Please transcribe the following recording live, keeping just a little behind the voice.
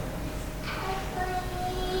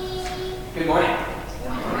Good morning. Good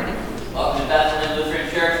morning. Welcome to Bethlehem Lutheran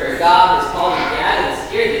Church, where God has called you to gather us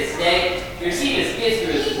here this day to receive His gift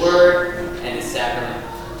through His Word and His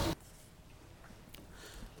sacrament.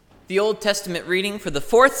 The Old Testament reading for the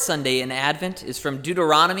fourth Sunday in Advent is from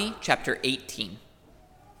Deuteronomy chapter 18.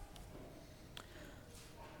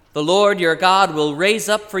 The Lord your God will raise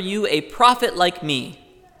up for you a prophet like me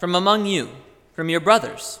from among you, from your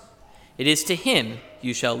brothers. It is to him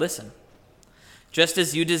you shall listen. Just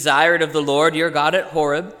as you desired of the Lord your God at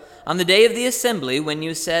Horeb, on the day of the assembly, when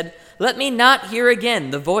you said, "Let me not hear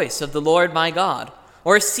again the voice of the Lord my God,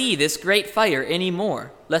 or see this great fire any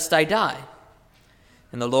more, lest I die."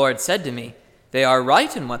 And the Lord said to me, "They are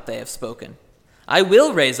right in what they have spoken. I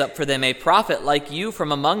will raise up for them a prophet like you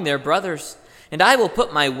from among their brothers, and I will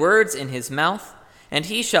put my words in his mouth, and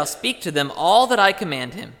he shall speak to them all that I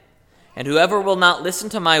command him. And whoever will not listen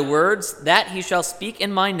to my words, that he shall speak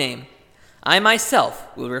in my name, I myself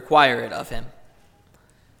will require it of him."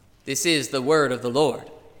 This is the word of the Lord.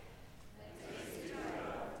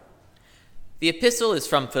 The epistle is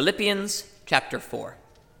from Philippians chapter 4.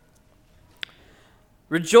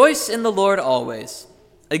 Rejoice in the Lord always.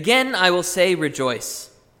 Again I will say rejoice.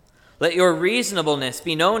 Let your reasonableness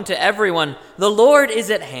be known to everyone. The Lord is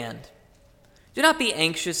at hand. Do not be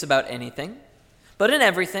anxious about anything, but in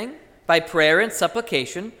everything, by prayer and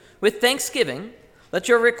supplication, with thanksgiving, let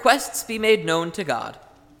your requests be made known to God.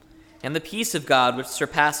 And the peace of God, which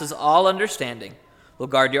surpasses all understanding, will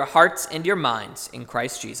guard your hearts and your minds in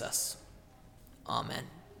Christ Jesus. Amen.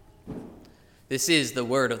 This is the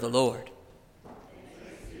word of the Lord.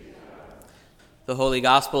 The Holy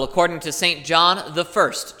Gospel according to St. John, the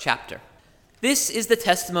first chapter. This is the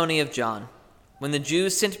testimony of John, when the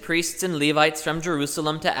Jews sent priests and Levites from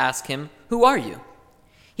Jerusalem to ask him, "Who are you?"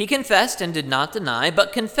 He confessed and did not deny,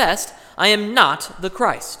 but confessed, "I am not the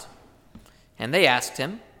Christ." And they asked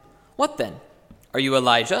him, "What then? Are you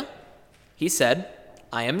Elijah?" He said,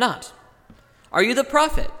 "I am not." "Are you the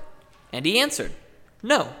prophet?" And he answered,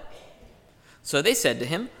 "No." So they said to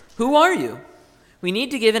him, "Who are you? We need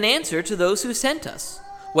to give an answer to those who sent us.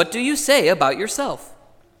 What do you say about yourself?"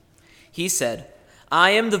 He said,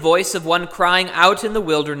 "I am the voice of one crying out in the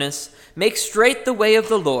wilderness, 'Make straight the way of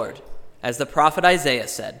the Lord,' as the prophet Isaiah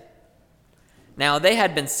said." Now they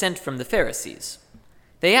had been sent from the Pharisees.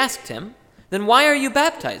 They asked him, "Then why are you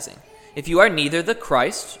baptizing, if you are neither the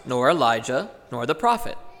Christ, nor Elijah, nor the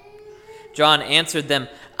prophet?" John answered them,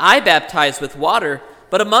 "I baptize with water,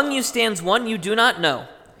 but among you stands one you do not know,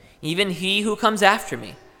 even he who comes after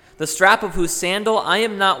me, the strap of whose sandal I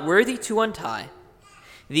am not worthy to untie."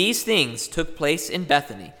 These things took place in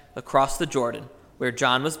Bethany, across the Jordan, where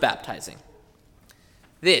John was baptizing.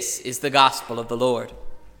 This is the gospel of the Lord.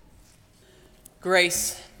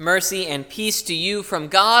 Grace, mercy, and peace to you from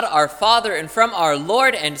God our Father and from our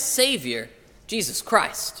Lord and Savior, Jesus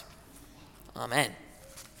Christ. Amen.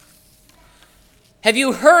 Have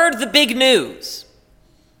you heard the big news?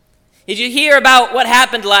 Did you hear about what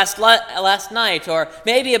happened last night, or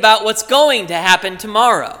maybe about what's going to happen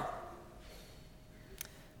tomorrow?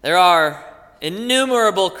 There are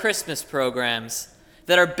innumerable Christmas programs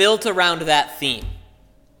that are built around that theme.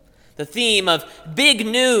 The theme of big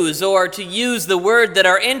news, or to use the word that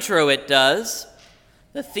our introit does,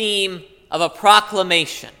 the theme of a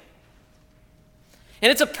proclamation.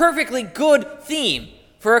 And it's a perfectly good theme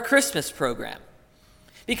for a Christmas program,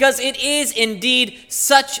 because it is indeed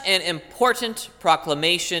such an important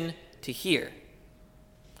proclamation to hear.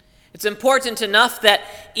 It's important enough that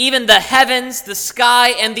even the heavens, the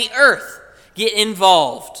sky, and the earth get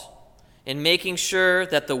involved in making sure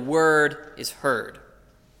that the word is heard,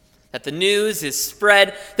 that the news is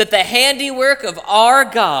spread, that the handiwork of our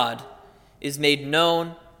God is made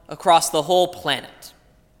known across the whole planet.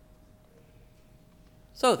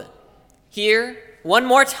 So then, hear one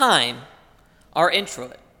more time our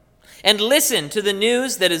introit, and listen to the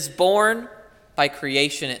news that is born by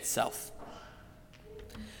creation itself.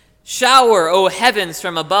 Shower, O heavens,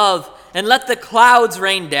 from above, and let the clouds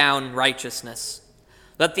rain down righteousness.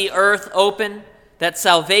 Let the earth open, that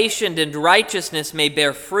salvation and righteousness may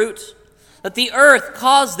bear fruit. Let the earth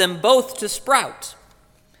cause them both to sprout.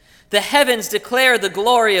 The heavens declare the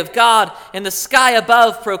glory of God, and the sky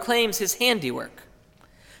above proclaims his handiwork.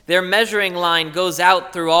 Their measuring line goes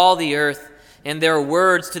out through all the earth, and their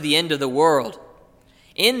words to the end of the world.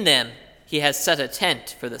 In them he has set a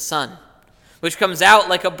tent for the sun, which comes out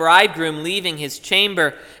like a bridegroom leaving his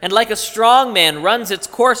chamber, and like a strong man runs its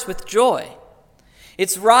course with joy.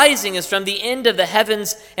 Its rising is from the end of the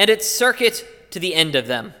heavens, and its circuit to the end of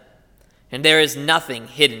them, and there is nothing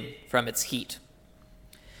hidden from its heat.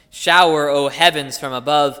 Shower, O heavens, from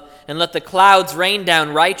above, and let the clouds rain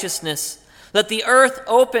down righteousness. Let the earth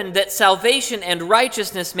open that salvation and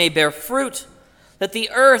righteousness may bear fruit. Let the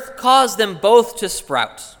earth cause them both to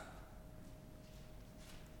sprout.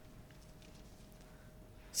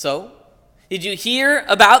 So, did you hear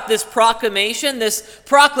about this proclamation? This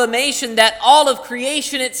proclamation that all of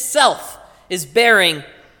creation itself is bearing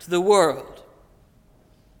to the world.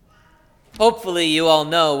 Hopefully you all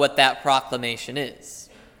know what that proclamation is.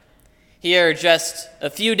 Here, just a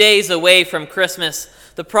few days away from Christmas,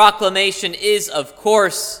 the proclamation is, of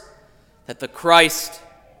course, that the Christ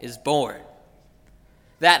is born.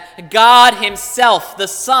 That God himself, the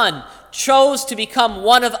Son, chose to become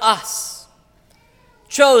one of us.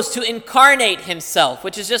 Chose to incarnate himself,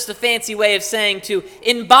 which is just a fancy way of saying to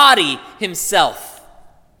embody himself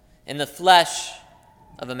in the flesh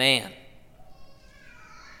of a man.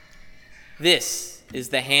 This is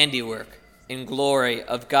the handiwork in glory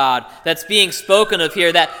of God that's being spoken of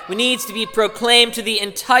here, that needs to be proclaimed to the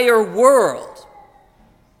entire world.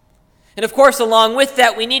 And of course, along with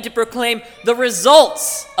that, we need to proclaim the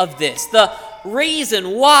results of this, the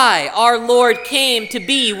reason why our Lord came to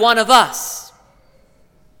be one of us.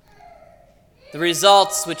 The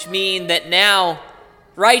results which mean that now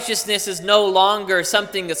righteousness is no longer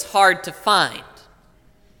something that's hard to find.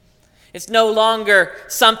 It's no longer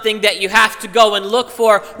something that you have to go and look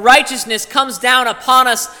for. Righteousness comes down upon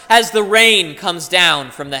us as the rain comes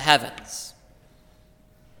down from the heavens.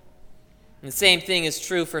 And the same thing is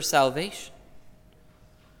true for salvation.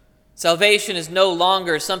 Salvation is no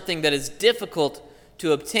longer something that is difficult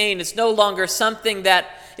to obtain. It's no longer something that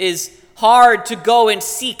is hard to go and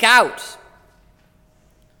seek out.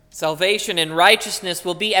 Salvation and righteousness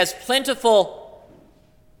will be as plentiful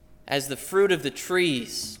as the fruit of the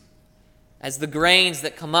trees, as the grains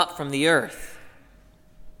that come up from the earth.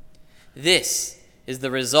 This is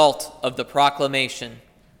the result of the proclamation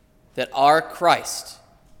that our Christ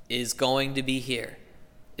is going to be here,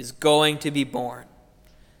 is going to be born.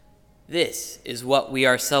 This is what we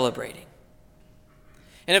are celebrating.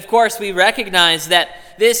 And of course, we recognize that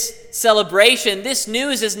this celebration, this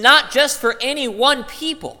news, is not just for any one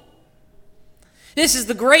people. This is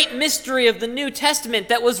the great mystery of the New Testament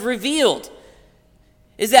that was revealed,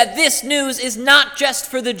 is that this news is not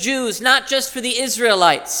just for the Jews, not just for the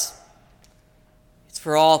Israelites. It's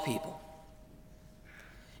for all people.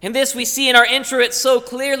 And this we see in our introit so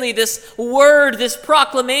clearly. This word, this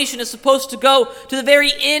proclamation is supposed to go to the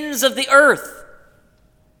very ends of the earth.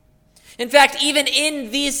 In fact, even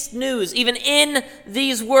in these news, even in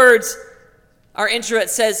these words, our introit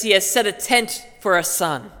says he has set a tent for a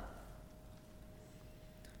son.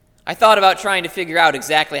 I thought about trying to figure out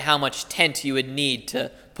exactly how much tent you would need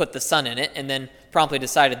to put the sun in it, and then promptly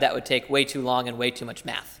decided that would take way too long and way too much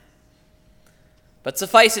math. But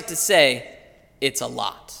suffice it to say, it's a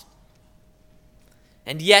lot.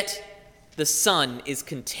 And yet, the Son is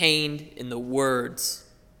contained in the words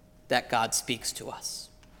that God speaks to us.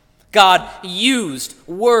 God used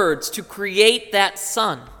words to create that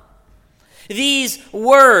Son. These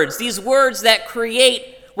words that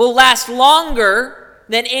create, will last longer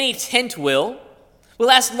than any tent will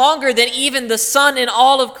last longer than even the sun in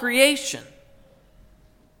all of creation.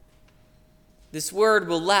 This word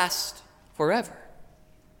will last forever.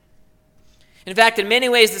 In fact, in many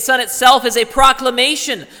ways, the Son itself is a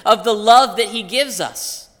proclamation of the love that he gives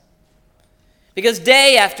us. Because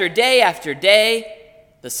day after day after day,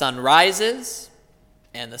 the sun rises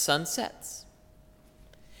and the sun sets.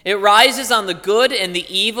 It rises on the good and the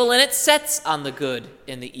evil, and it sets on the good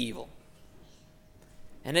and the evil.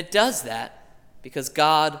 And it does that because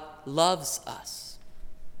God loves us.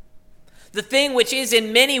 The thing which is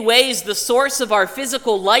in many ways the source of our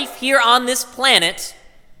physical life here on this planet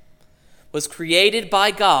was created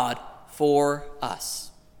by God for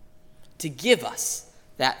us, to give us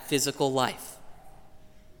that physical life.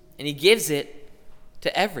 And he gives it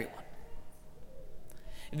to everyone.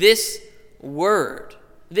 This word,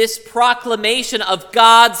 this proclamation of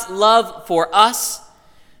God's love for us,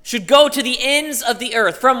 should go to the ends of the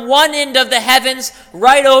earth, from one end of the heavens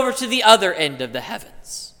right over to the other end of the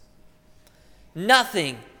heavens.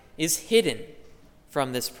 Nothing is hidden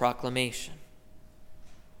from this proclamation.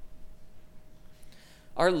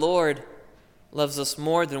 Our Lord loves us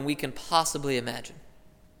more than we can possibly imagine.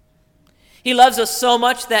 He loves us so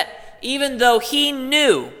much that even though he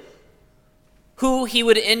knew who he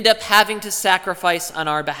would end up having to sacrifice on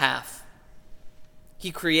our behalf,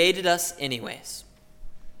 he created us anyways.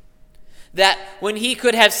 That when he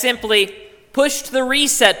could have simply pushed the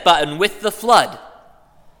reset button with the flood,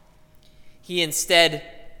 he instead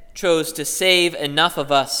chose to save enough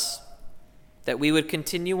of us that we would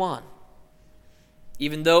continue on,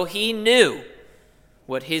 even though he knew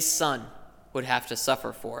what his Son would have to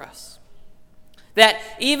suffer for us. That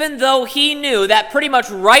even though he knew that pretty much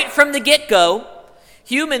right from the get-go,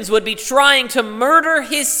 humans would be trying to murder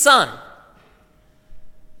his son,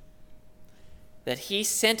 that he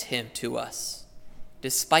sent him to us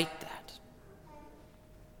despite that.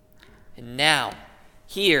 And now,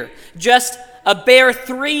 here, just a bare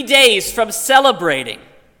 3 days from celebrating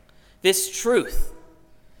this truth,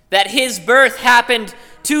 that his birth happened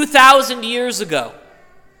 2,000 years ago,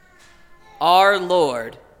 our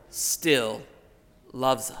Lord still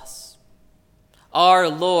loves us. Our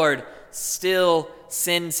Lord still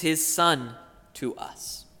sends his Son to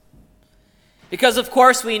us. Because, of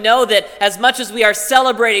course, we know that as much as we are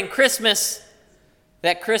celebrating Christmas,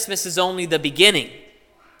 that Christmas is only the beginning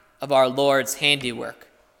of our Lord's handiwork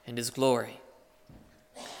and his glory.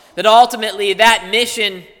 That ultimately that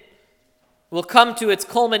mission will come to its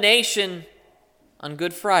culmination on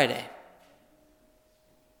Good Friday.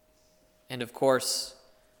 And of course,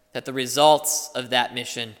 that the results of that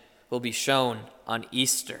mission will be shown on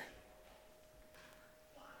Easter.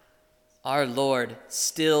 Our Lord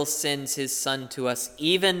still sends his Son to us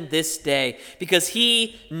even this day because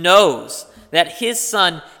he knows that his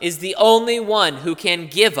Son is the only one who can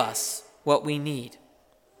give us what we need.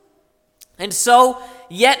 And so,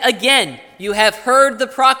 yet again, you have heard the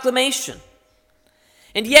proclamation.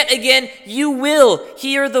 And yet again, you will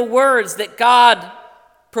hear the words that God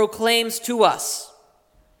proclaims to us.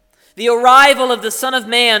 The arrival of the Son of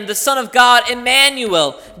Man, the Son of God,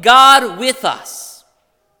 Emmanuel, God with us.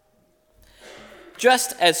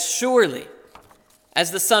 Just as surely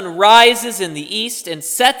as the sun rises in the east and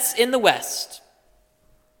sets in the west,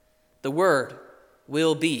 the word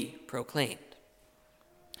will be proclaimed.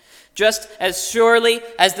 Just as surely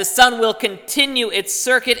as the sun will continue its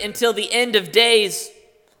circuit until the end of days,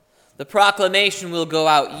 the proclamation will go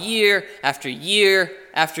out year after year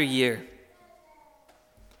after year.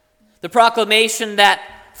 The proclamation that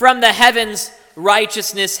from the heavens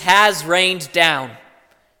righteousness has rained down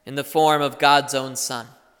in the form of God's own Son.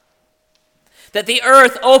 That the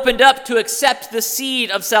earth opened up to accept the seed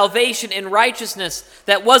of salvation in righteousness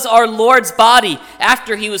that was our Lord's body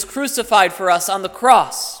after he was crucified for us on the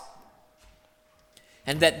cross.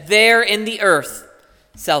 And that there in the earth,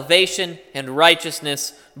 salvation and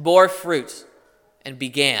righteousness bore fruit and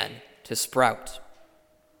began to sprout.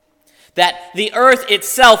 That the earth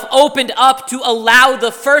itself opened up to allow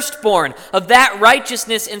the firstborn of that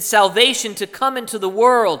righteousness and salvation to come into the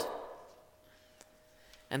world.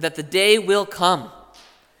 And that the day will come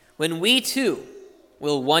when we too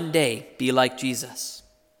will one day be like Jesus.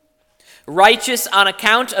 Righteous on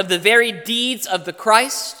account of the very deeds of the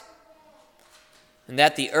Christ, and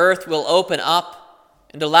that the earth will open up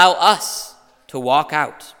and allow us to walk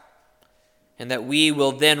out, and that we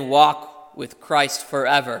will then walk with Christ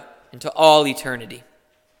forever into all eternity.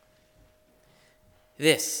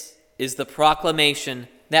 This is the proclamation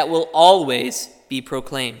that will always be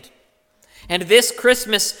proclaimed. And this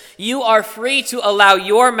Christmas, you are free to allow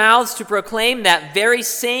your mouths to proclaim that very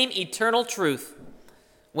same eternal truth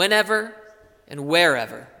whenever and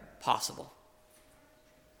wherever possible.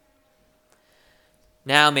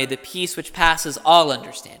 Now may the peace which passes all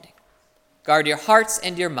understanding guard your hearts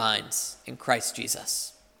and your minds in Christ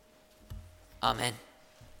Jesus. Amen.